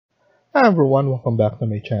Hi everyone, welcome back to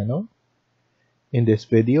my channel. In this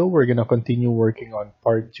video, we're gonna continue working on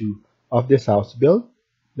part 2 of this house build.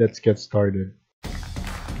 Let's get started.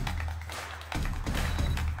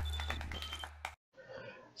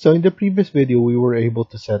 So in the previous video, we were able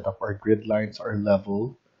to set up our grid lines, our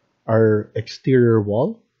level, our exterior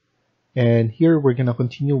wall. And here we're gonna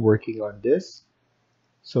continue working on this.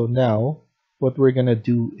 So now, what we're gonna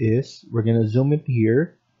do is, we're gonna zoom in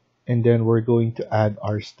here, and then we're going to add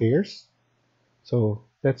our stairs. So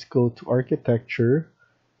let's go to architecture,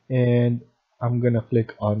 and I'm gonna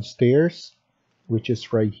click on stairs, which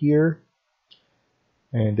is right here,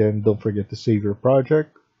 and then don't forget to save your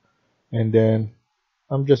project, and then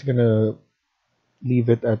I'm just gonna leave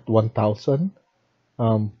it at 1000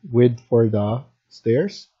 width for the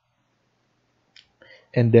stairs,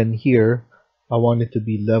 and then here I want it to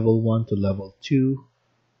be level 1 to level 2,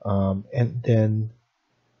 and then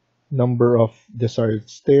number of desired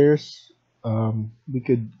stairs, we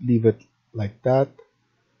could leave it like that.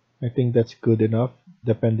 I think that's good enough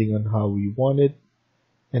depending on how we want it.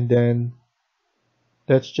 And then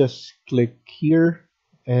let's just click here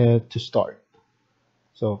to start.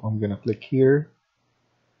 So I'm gonna click here,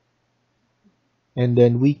 and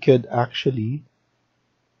then we could actually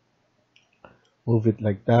move it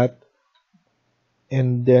like that.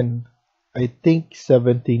 And then I think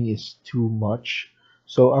 17 is too much,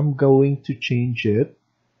 so I'm going to change it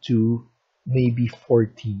to maybe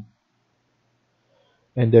 14.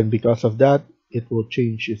 And then because of that, it will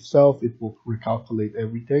change itself, it will recalculate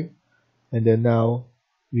everything, and then now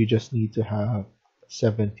we just need to have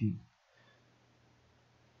 17.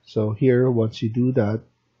 So here, once you do that,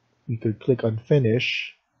 we could click on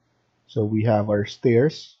finish. So we have our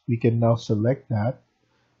stairs, we can now select that,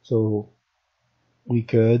 so we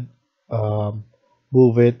could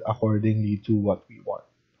move it accordingly to what we want.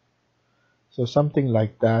 So something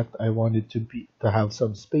like that. I want it to have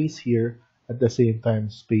some space here. At the same time,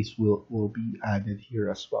 space will be added here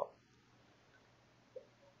as well.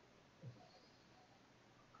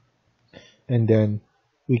 And then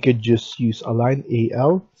we could just use align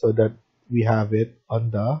AL so that we have it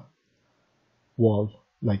on the wall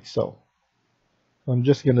like so. I'm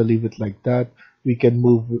just gonna leave it like that. We can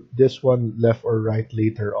move this one left or right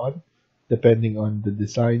later on, depending on the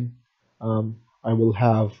design. I will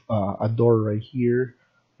have a door right here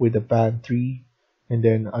with a pantry, and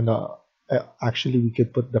then actually we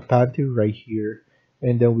could put the pantry right here,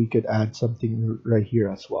 and then we could add something right here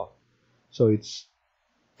as well. So it's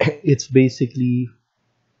it's basically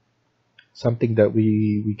something that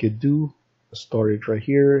we could do: a storage right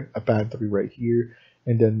here, a pantry right here,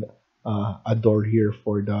 and then a door here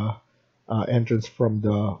for the entrance from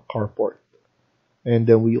the carport. And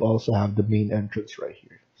then we also have the main entrance right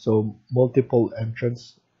here. So multiple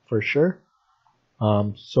entrance for sure.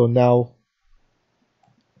 So now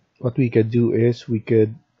what we could do is we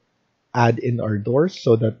could add in our doors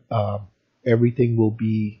so that everything will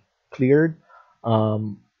be cleared.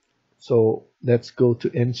 So let's go to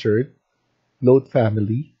insert, load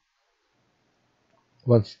family.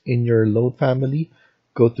 Once in your load family,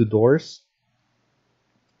 go to doors,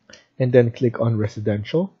 and then click on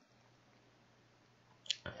residential.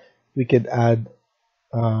 We could add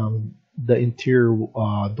the interior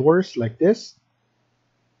doors like this.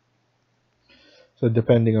 So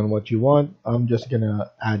depending on what you want, I'm just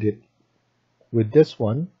gonna add it with this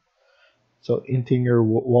one. So interior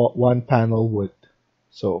one panel wood.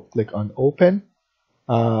 So click on open.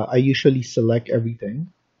 I usually select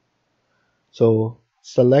everything. So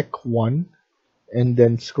select one, and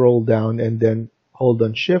then scroll down, and then hold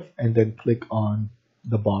on shift, and then click on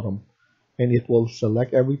the bottom, and it will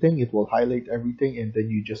select everything, it will highlight everything, and then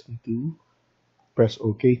you just need to press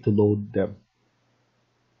OK to load them.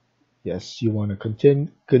 Yes, you want to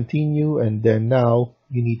continue, and then now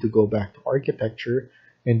you need to go back to architecture,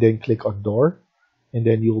 and then click on door, and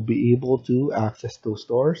then you'll be able to access those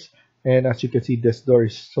doors. And as you can see, this door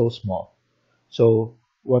is so small, so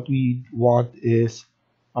what we want is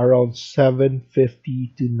around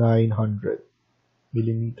 750 to 900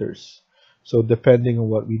 millimeters. So depending on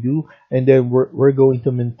what we do, and then we're going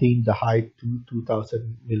to maintain the height to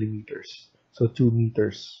 2000 millimeters, so 2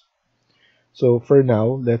 meters. So for now,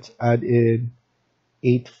 let's add in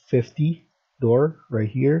 850 door right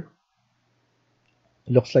here.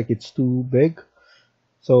 It looks like it's too big,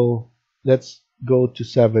 so let's go to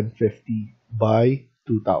 750 by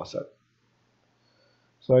 2000.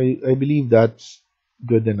 So I believe that's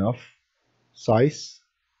good enough size.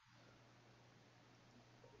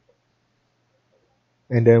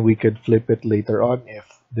 And then we could flip it later on if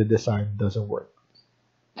the design doesn't work.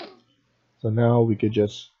 So now we could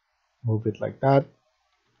just move it like that.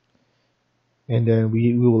 And then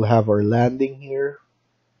we will have our landing here.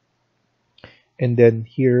 And then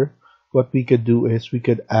here, what we could do is we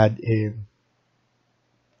could add in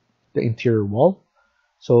the interior wall.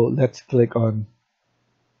 So let's click on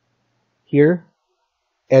here,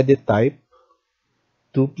 edit type,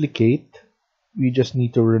 duplicate. We just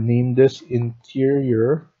need to rename this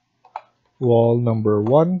interior wall number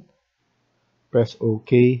 1. Press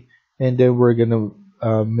OK. And then we're going to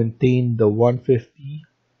maintain the 150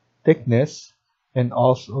 thickness and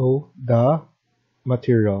also the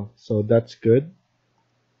material. So that's good.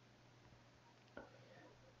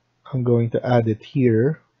 I'm going to add it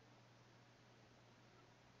here.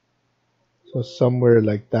 So somewhere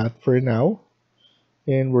like that for now.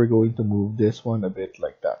 And we're going to move this one a bit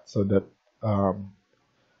like that so that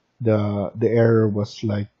the error was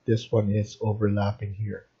like this one is overlapping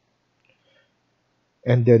here.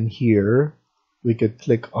 And then here we could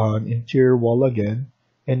click on interior wall again,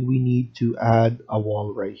 and we need to add a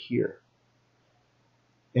wall right here.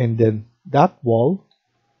 And then that wall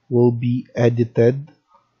will be edited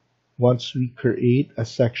once we create a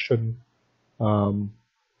section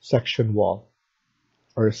wall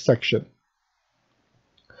or a section.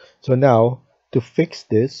 So now to fix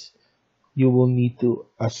this, you will need to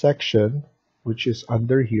a section which is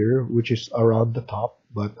under here, which is around the top,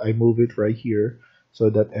 but I move it right here so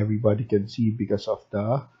that everybody can see because of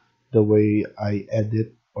the way I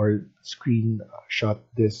edit or screenshot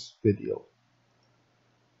this video.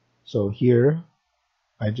 So here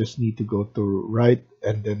I just need to go to right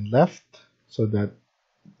and then left so that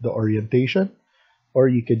the orientation, or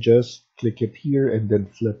you can just click it here and then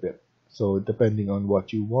flip it. So depending on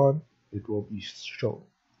what you want, it will be shown.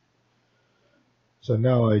 So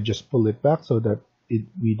now I just pull it back so that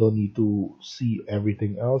we don't need to see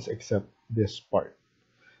everything else except this part.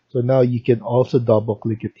 So now you can also double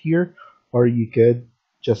click it here, or you could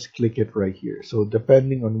just click it right here. So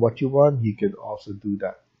depending on what you want, you can also do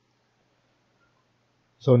that.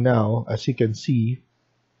 So now, as you can see,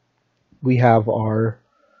 we have our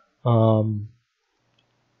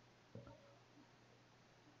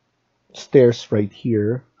stairs right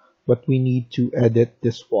here, but we need to edit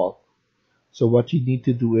this wall. So what you need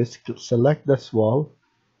to do is to select this wall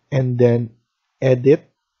and then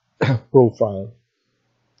edit profile.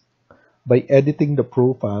 By editing the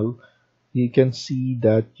profile, you can see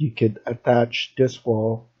that you can attach this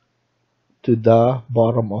wall to the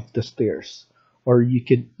bottom of the stairs, or you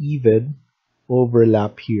can even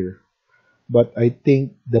overlap here. But I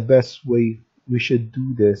think the best way we should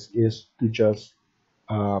do this is to just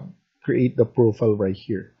create the profile right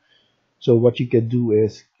here. So what you can do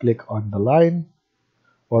is click on the line,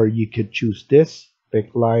 or you could choose this,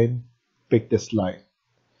 pick line, pick this line,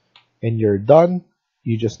 and you're done.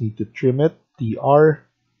 You just need to trim it, TR,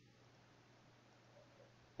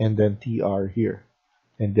 and then TR here,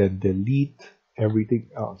 and then delete everything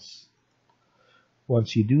else.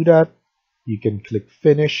 Once you do that, you can click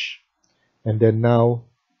finish, and then now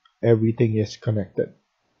everything is connected.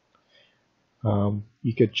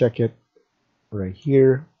 You could check it right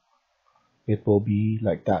here. It will be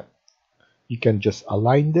like that. You can just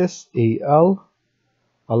align this AL,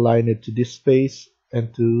 align it to this face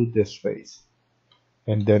and to this face,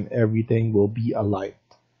 and then everything will be aligned.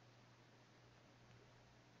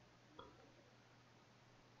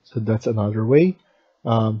 So that's another way.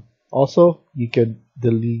 Also, you can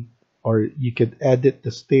delete or you can edit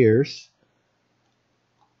the stairs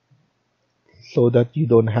so that you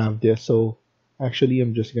don't have this. So actually,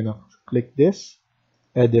 I'm just gonna click this,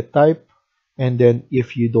 edit type, and then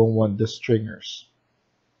if you don't want the stringers,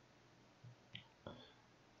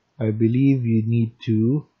 I believe you need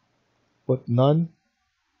to put none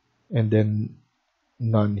and then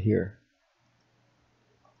none here.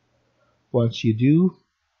 Once you do,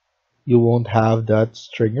 you won't have that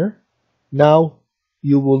stringer. Now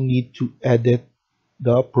you will need to edit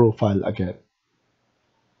the profile again.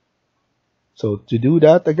 So to do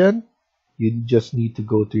that again, you just need to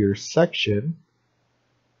go to your section,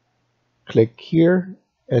 click here,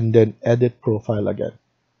 and then edit profile again.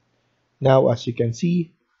 Now as you can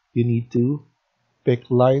see, you need to pick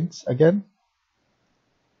lines again.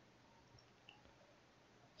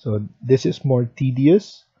 So this is more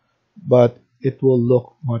tedious, but it will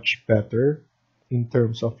look much better in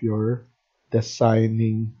terms of your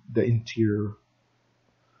designing the interior.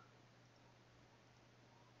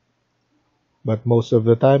 But most of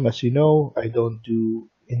the time, as you know, I don't do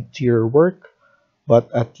interior work,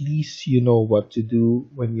 but at least you know what to do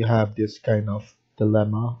when you have this kind of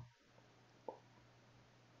dilemma.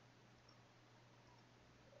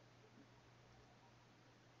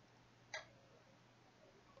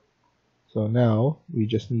 So now we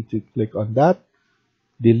just need to click on that,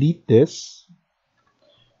 delete this.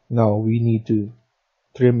 Now we need to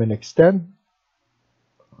trim and extend.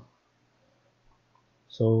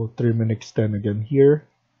 So trim and extend again here.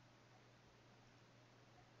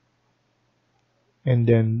 And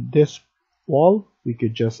then this wall, we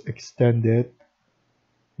could just extend it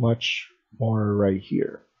much more right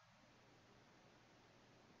here.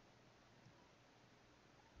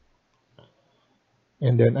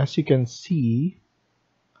 And then as you can see,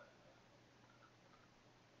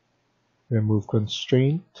 remove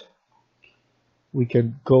constraint, we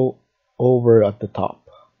can go over at the top.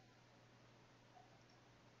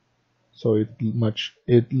 So it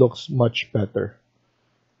looks much better.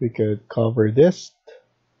 We could cover this,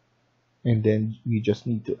 and then we just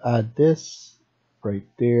need to add this right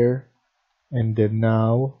there. And then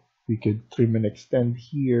now we could trim and extend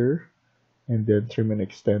here, and then trim and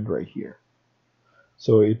extend right here.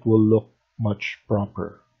 So it will look much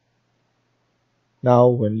proper. Now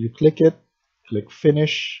when you click it, click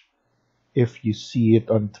finish. If you see it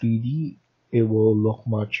on 3D, it will look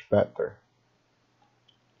much better.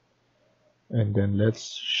 And then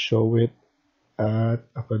let's show it at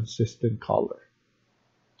a consistent color.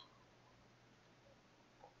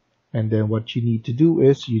 And then what you need to do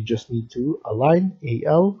is you just need to align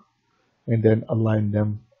AL and then align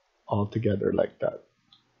them all together like that.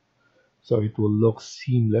 So it will look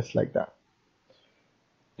seamless like that.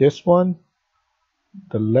 This one,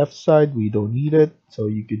 the left side, we don't need it, so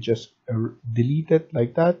you could just delete it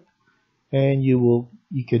like that, and you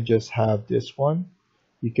could just have this one.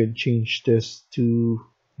 You can change this to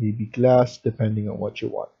maybe glass depending on what you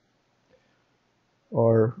want,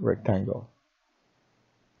 or rectangle.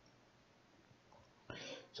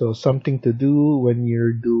 So something to do when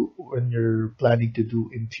you're planning to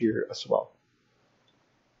do interior as well.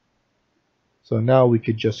 So now we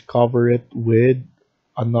could just cover it with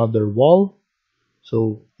another wall.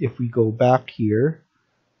 So if we go back here,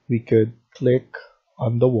 we could click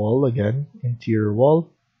on the wall again, interior wall,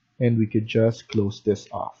 and we could just close this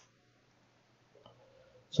off.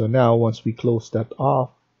 So now once we close that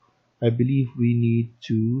off, I believe we need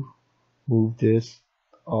to move this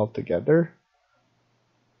all together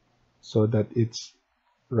so that it's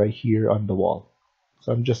right here on the wall.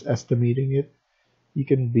 So I'm just estimating it. You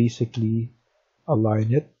can basically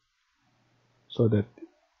align it so that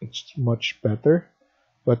it's much better,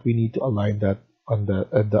 but we need to align that on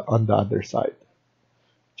the other side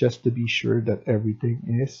just to be sure that everything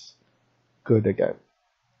is good again.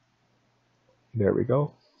 There we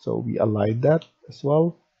go. So we align that as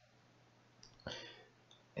well.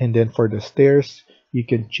 And then for the stairs, you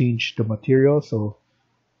can change the material. So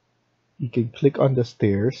you can click on the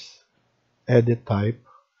stairs, edit type,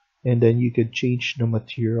 and then you can change the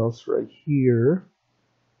materials right here.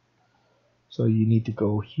 So you need to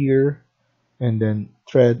go here and then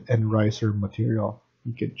thread and riser material.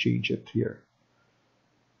 You can change it here.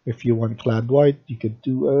 If you want clad white, you could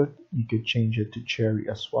do it. You could change it to cherry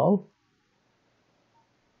as well.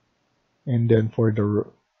 And then for the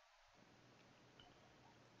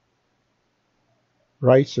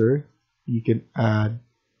riser, you can add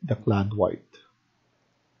the clad white.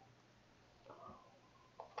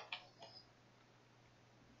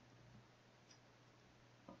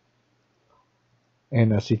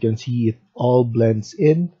 And as you can see, it all blends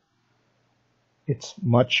in. It's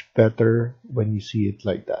much better when you see it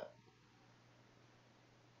like that.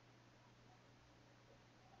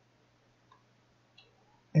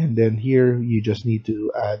 And then here you just need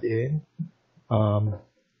to add in the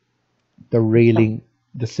railing,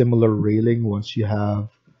 the similar railing once you have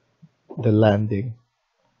the landing.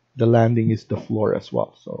 The landing is the floor as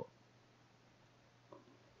well. So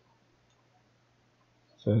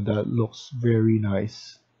that looks very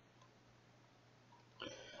nice.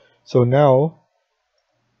 So now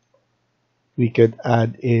we could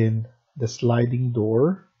add in the sliding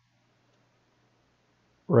door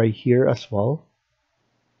right here as well,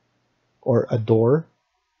 or a door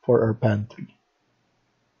for our pantry.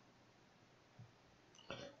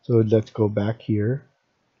 So let's go back here.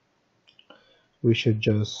 We should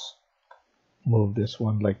just move this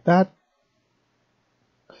one like that.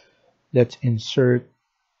 Let's insert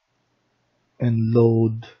and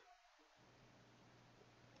load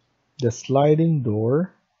the sliding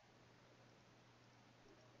door.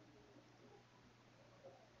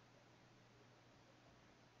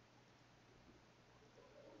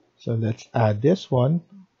 So let's add this one.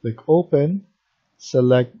 Click open,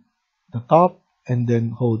 select the top, and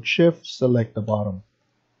then hold shift, select the bottom.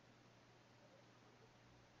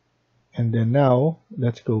 And then now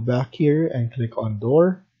let's go back here and click on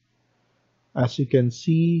door. As you can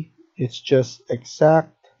see, it's just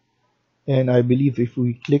exact, and I believe if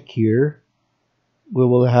we click here, we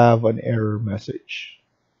will have an error message.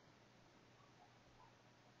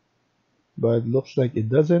 But it looks like it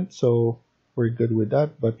doesn't, so we're good with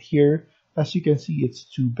that. But here, as you can see, it's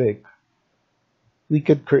too big. We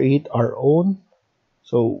could create our own,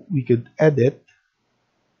 so we could edit,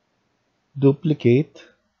 duplicate,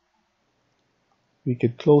 we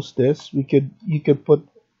could close this, you could put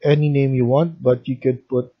any name you want, but you could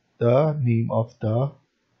put the name of the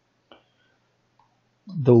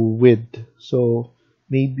width. So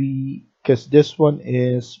maybe because this one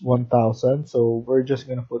is 1000, so we're just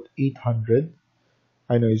gonna put 800.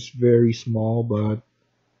 I know it's very small, but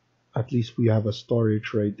at least we have a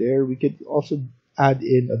storage right there. We could also add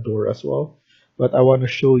in a door as well, but I want to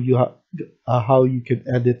show you how you can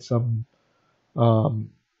edit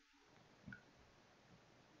um,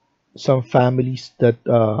 some families that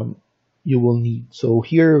you will need. So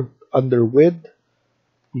here under width,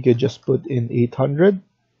 you can just put in 800,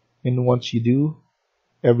 and once you do,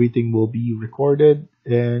 everything will be recorded,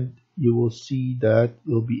 and you will see that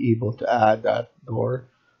you'll be able to add that door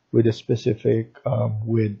with a specific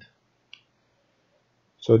width.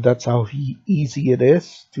 So that's how easy it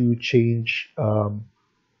is to change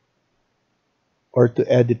or to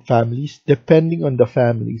edit families depending on the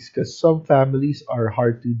families, because some families are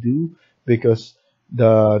hard to do because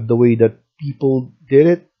the way that people did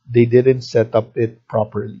it, they didn't set up it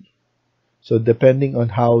properly. So depending on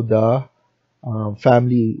how the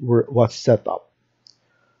family was set up.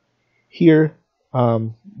 Here,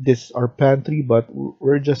 this is our pantry, but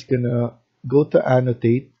we're just gonna go to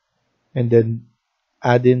annotate and then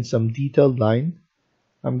add in some detailed line.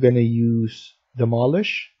 I'm gonna use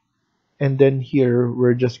demolish, and then here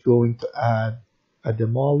we're just going to add a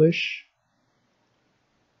demolish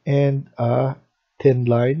and a thin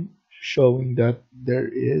line showing that there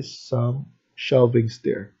is some shelvings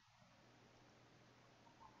there.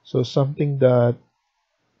 So something that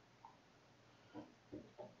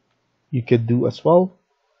you could do as well,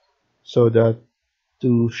 so that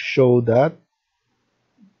to show that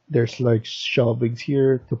there's like shelvings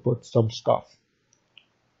here to put some stuff.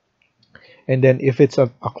 And then if it's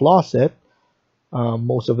a closet,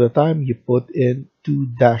 most of the time you put in 2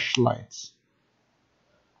 dash lines.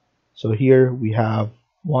 So here we have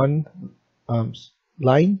one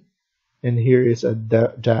line, and here is a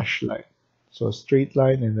dash line. So a straight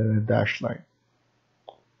line and then a dash line.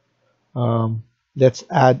 Let's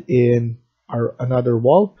add in our another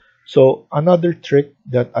wall. So another trick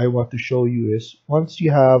that I want to show you is once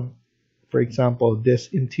you have, for example, this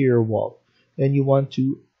interior wall and you want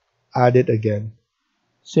to add it again,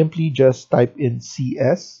 simply just type in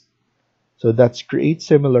CS. So that's create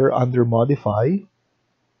similar under modify.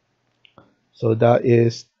 So that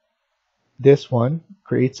is this one,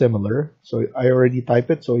 create similar. So I already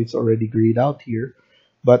type it, so it's already grayed out here.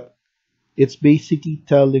 But it's basically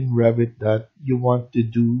telling Revit that you want to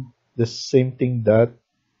do the same thing that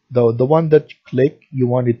the one that you click, you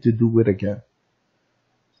want it to do it again.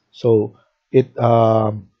 So it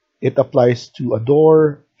applies to a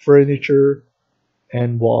door, furniture,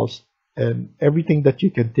 and walls, and everything that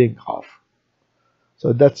you can think of.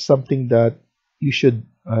 So that's something that you should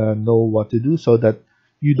know what to do, so that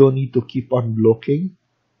you don't need to keep on looking.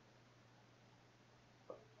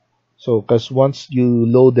 So because once you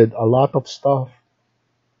loaded a lot of stuff,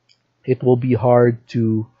 it will be hard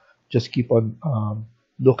to just keep on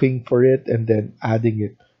looking for it and then adding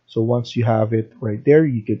it. So once you have it right there,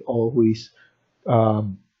 you could always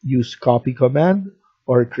use copy command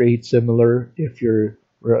or create similar if you're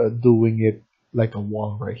doing it like a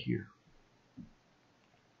wall right here.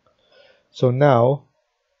 So now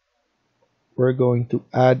we're going to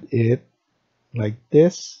add it like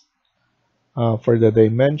this. For the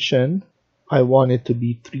dimension, I want it to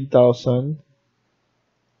be 3000.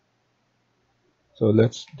 So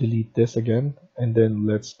let's delete this again, and then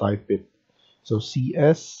let's type it. So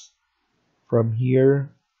CS, from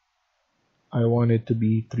here, I want it to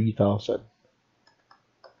be 3000.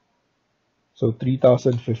 So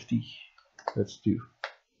 3050, let's do.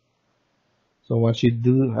 So once you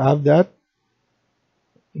do have that,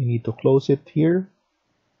 you need to close it here,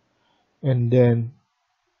 and then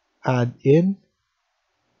add in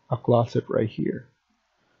a closet right here.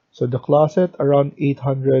 So the closet around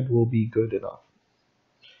 800 will be good enough.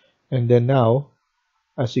 And then now,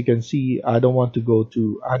 as you can see, I don't want to go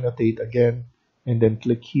to annotate again and then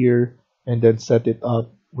click here and then set it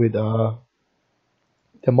up with a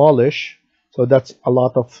demolish. So that's a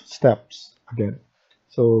lot of steps again.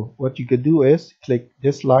 So what you could do is click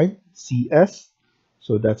this line, CS.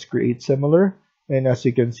 So that's create similar. And as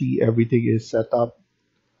you can see, everything is set up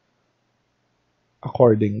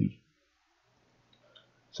accordingly.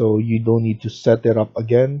 So you don't need to set it up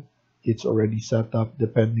again. It's already set up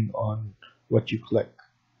depending on what you click.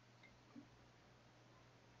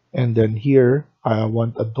 And then here, I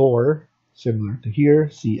want a door similar to here,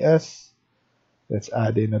 CS. Let's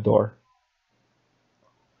add in a door.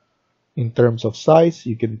 In terms of size,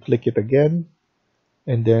 you can click it again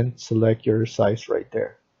and then select your size right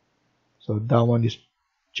there. So that one is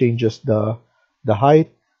changes the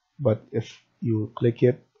height, but if you click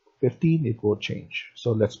it 15, it will change.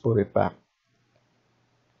 So let's put it back.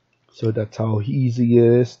 So that's how easy it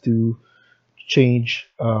is to change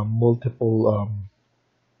multiple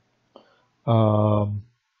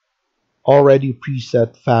already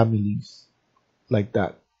preset families like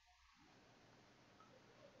that.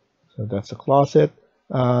 So that's a closet.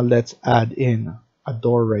 Let's add in a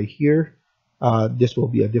door right here. This will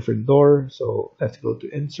be a different door. So let's go to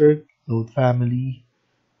Insert, Load Family,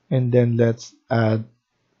 and then let's add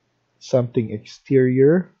something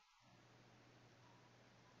exterior.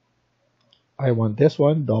 I want this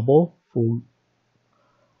one, double, full.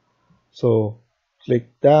 So click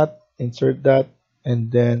that, insert that,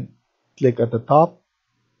 and then click at the top,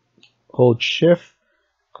 hold Shift,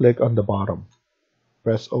 click on the bottom.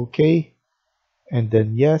 Press OK, and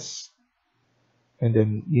then yes, and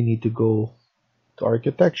then you need to go to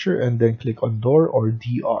architecture and then click on door or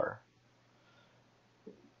DR.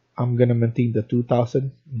 I'm gonna maintain the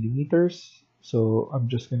 2000 millimeters, so I'm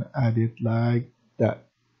just gonna add it like that.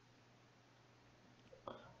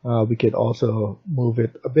 We could also move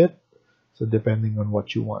it a bit, so depending on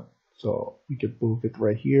what you want. So we could move it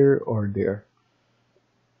right here or there.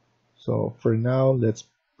 So for now, let's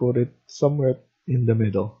put it somewhere in the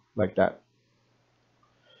middle like that.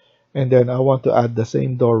 And then I want to add the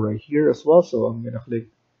same door right here as well. So I'm gonna click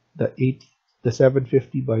the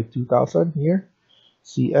 750 by 2000 here,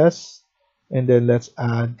 CS, and then let's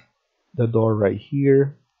add the door right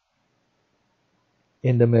here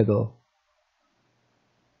in the middle.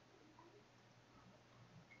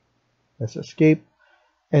 Let's escape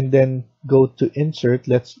and then go to insert.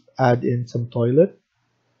 Let's add in some toilet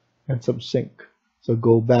and some sink. So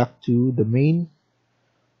go back to the main.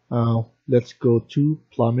 Let's go to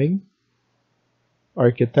plumbing,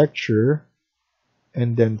 architecture,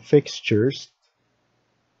 and then fixtures,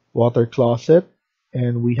 water closet,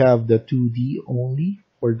 and we have the 2D only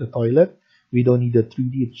for the toilet. We don't need the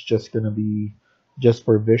 3D, it's just gonna be just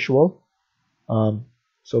for visual.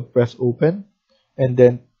 So press open and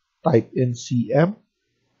then type in CM.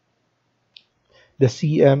 The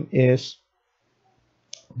CM is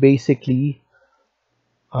basically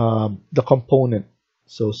the component.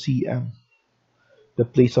 So CM, the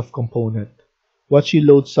place of component. Once you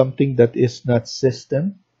load something that is not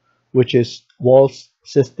system, which is walls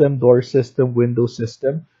system, door system, window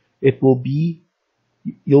system, you'll be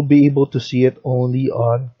able to see it only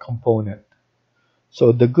on component.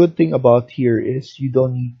 So the good thing about here is you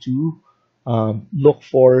don't need to look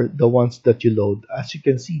for the ones that you load. As you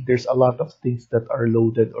can see, there's a lot of things that are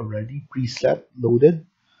loaded already, preset loaded.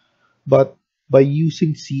 But by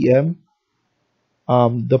using CM,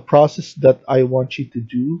 the process that I want you to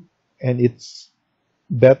do, and it's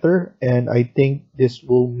better, and I think this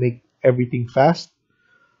will make everything fast,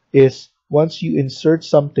 is once you insert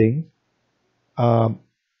something,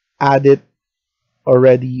 add it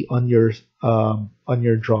already on your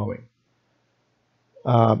drawing.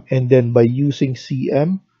 And then by using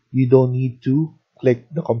CM, you don't need to click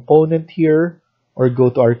the component here or go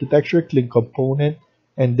to architecture, click component,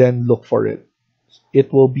 and then look for it.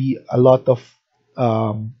 It will be a lot of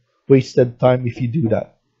wasted time if you do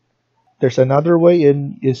that. There's another way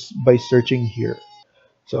in is by searching here.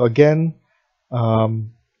 So again,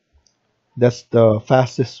 that's the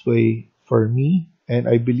fastest way for me, and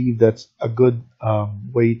I believe that's a good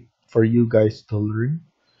way for you guys to learn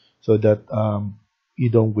so that you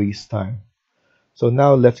don't waste time. So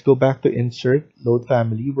now let's go back to insert, load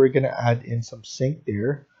family. We're gonna add in some sink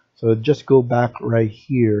there. So just go back right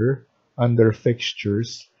here under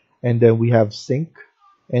fixtures, and then we have sink,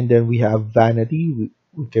 and then we have vanity.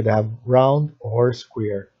 We could have round or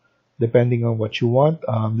square depending on what you want.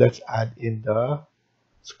 Let's add in the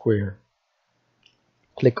square.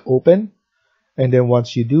 Click open, and then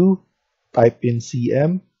once you do, type in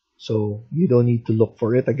CM, so you don't need to look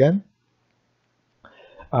for it again.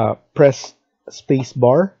 Press space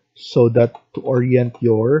bar so that to orient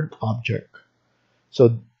your object.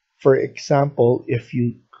 So for example, if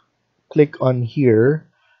you click on here,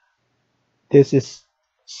 this is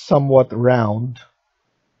somewhat round.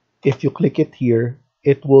 If you click it here,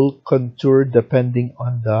 it will contour depending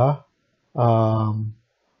on the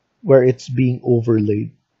where it's being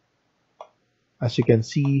overlaid. as you can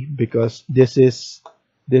see, because this is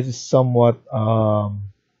somewhat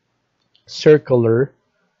circular,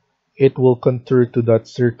 it will contour to that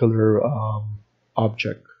circular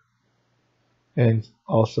object. And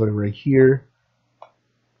also right here,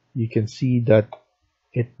 you can see that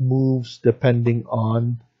it moves depending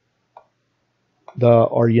on the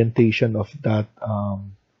orientation of that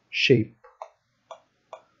shape.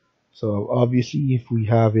 So obviously, if we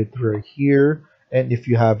have it right here, and if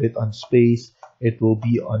you have it on space, it will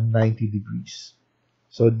be on 90 degrees.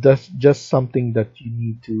 So that's just something that you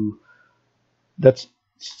need to, that's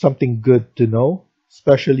something good to know,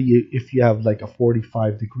 especially if you have like a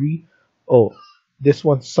 45 degree. Oh, this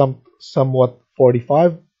one's somewhat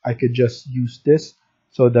 45. I could just use this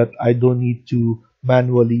so that I don't need to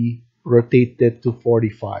manually rotate it to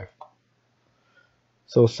 45.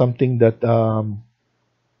 So something that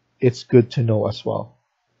it's good to know as well.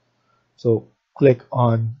 So click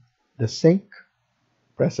on the sync,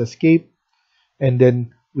 press escape, and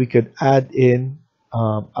then we could add in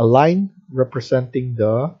a line representing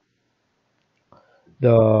the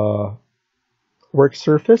work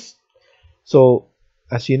surface. So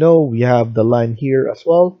as you know, we have the line here as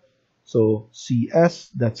well. So CS,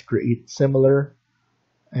 that's create similar.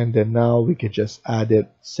 And then now we could just add it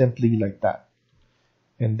simply like that.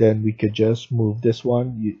 And then we could just move this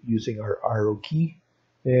one using our arrow key,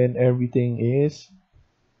 and everything is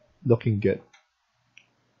looking good.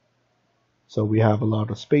 So we have a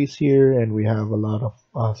lot of space here, and we have a lot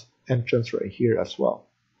of entrance right here as well.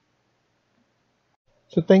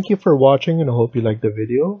 So thank you for watching, and I hope you liked the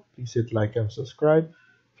video. Please hit like and subscribe.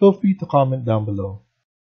 Feel free to comment down below.